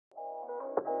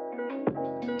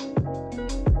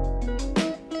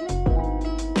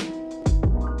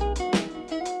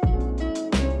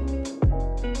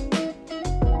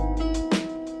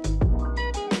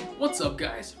What's up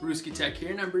guys, Ruski Tech here,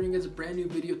 and I'm bringing you guys a brand new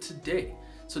video today.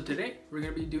 So today we're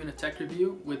going to be doing a tech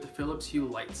review with the Philips Hue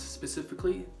Lights,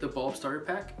 specifically the bulb starter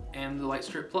pack and the light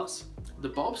strip plus. The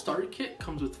bulb starter kit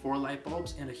comes with 4 light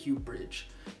bulbs and a Hue bridge.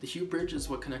 The Hue bridge is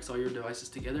what connects all your devices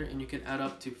together, and you can add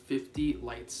up to 50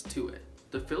 lights to it.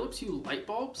 The Philips Hue light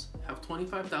bulbs have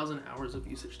 25,000 hours of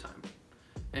usage time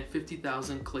and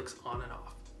 50,000 clicks on and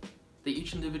off. They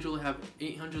each individually have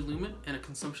 800 lumen and a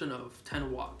consumption of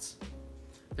 10 watts.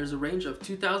 There's a range of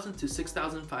 2,000 to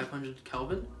 6,500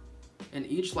 Kelvin, and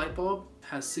each light bulb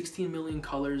has 16 million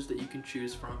colors that you can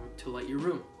choose from to light your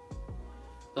room.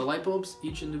 The light bulbs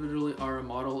each individually are a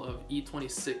model of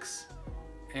E26,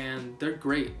 and they're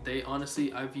great. They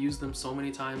honestly, I've used them so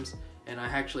many times, and I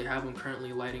actually have them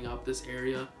currently lighting up this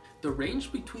area. The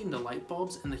range between the light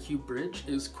bulbs and the Hue bridge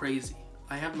is crazy.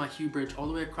 I have my Hue bridge all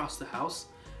the way across the house,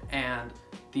 and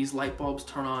these light bulbs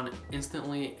turn on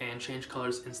instantly and change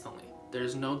colors instantly.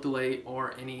 There's no delay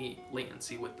or any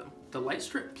latency with them. The Light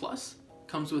Strip Plus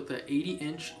comes with an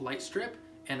 80-inch light strip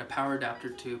and a power adapter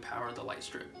to power the light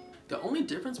strip. The only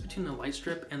difference between the light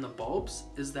strip and the bulbs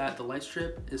is that the light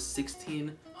strip is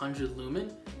 1600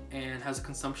 lumen and has a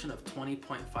consumption of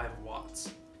 20.5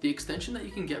 watts. The extension that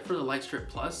you can get for the Light Strip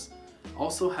Plus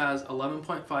also has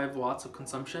 11.5 watts of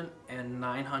consumption and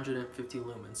 950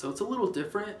 lumens. So it's a little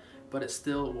different, but it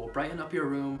still will brighten up your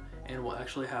room and will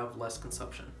actually have less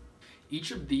consumption.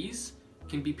 Each of these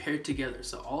can be paired together,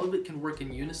 so all of it can work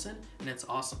in unison, and it's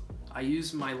awesome. I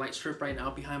use my light strip right now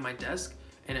behind my desk,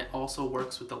 and it also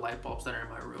works with the light bulbs that are in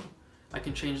my room. I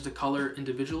can change the color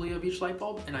individually of each light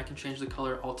bulb, and I can change the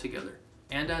color altogether.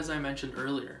 And as I mentioned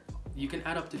earlier, you can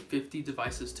add up to 50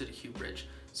 devices to the Hue bridge.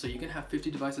 So you can have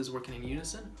 50 devices working in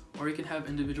unison, or you can have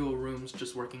individual rooms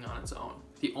just working on its own.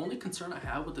 The only concern I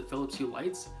have with the Philips Hue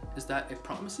Lights is that it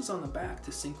promises on the back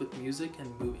to sync with music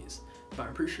and movies, but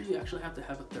I'm pretty sure you actually have to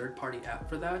have a third-party app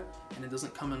for that, and it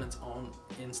doesn't come on its own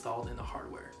installed in the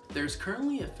hardware. There's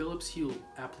currently a Philips Hue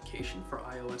application for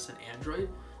iOS and Android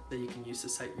that you can use to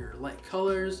set your light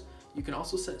colors. You can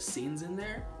also set scenes in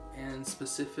there and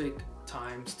specific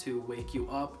times to wake you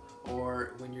up,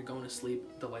 or when you're going to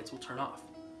sleep, the lights will turn off.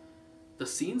 The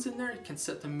scenes in there can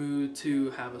set the mood to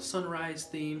have a sunrise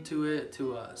theme to it,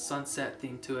 to a sunset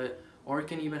theme to it, or it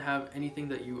can even have anything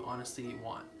that you honestly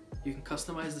want. You can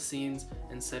customize the scenes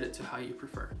and set it to how you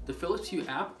prefer. The Philips Hue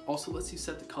app also lets you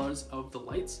set the colors of the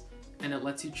lights, and it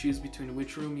lets you choose between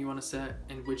which room you want to set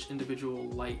and which individual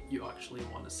light you actually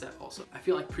want to set also. I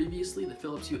feel like previously the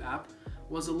Philips Hue app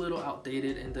was a little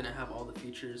outdated and didn't have all the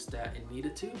features that it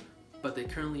needed to, but they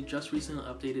currently just recently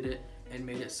updated it and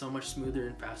made it so much smoother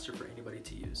and faster for anybody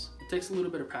to use. It takes a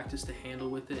little bit of practice to handle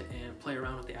with it and play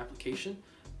around with the application,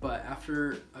 but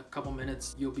after a couple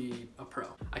minutes, you'll be a pro.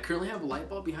 I currently have a light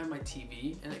bulb behind my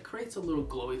TV, and it creates a little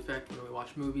glow effect when we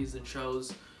watch movies and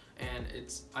shows, and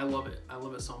I love it. I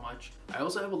love it so much. I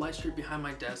also have a light strip behind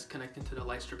my desk connecting to the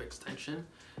light strip extension.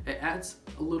 It adds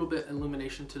a little bit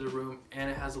illumination to the room, and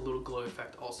it has a little glow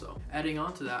effect also. Adding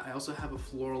on to that, I also have a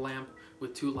floor lamp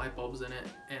with 2 light bulbs in it,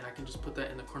 and I can just put that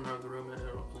in the corner of the room and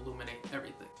it'll illuminate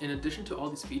everything. In addition to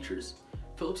all these features,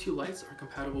 Philips Hue Lights are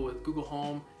compatible with Google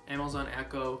Home, Amazon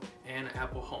Echo, and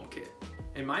Apple HomeKit.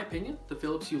 In my opinion, the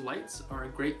Philips Hue Lights are a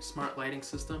great smart lighting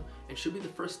system and should be the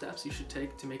first steps you should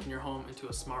take to making your home into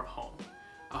a smart home.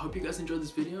 I hope you guys enjoyed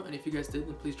this video, and if you guys did,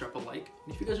 then please drop a like.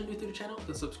 And if you guys are new to the channel,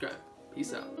 then subscribe.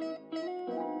 Peace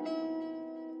out.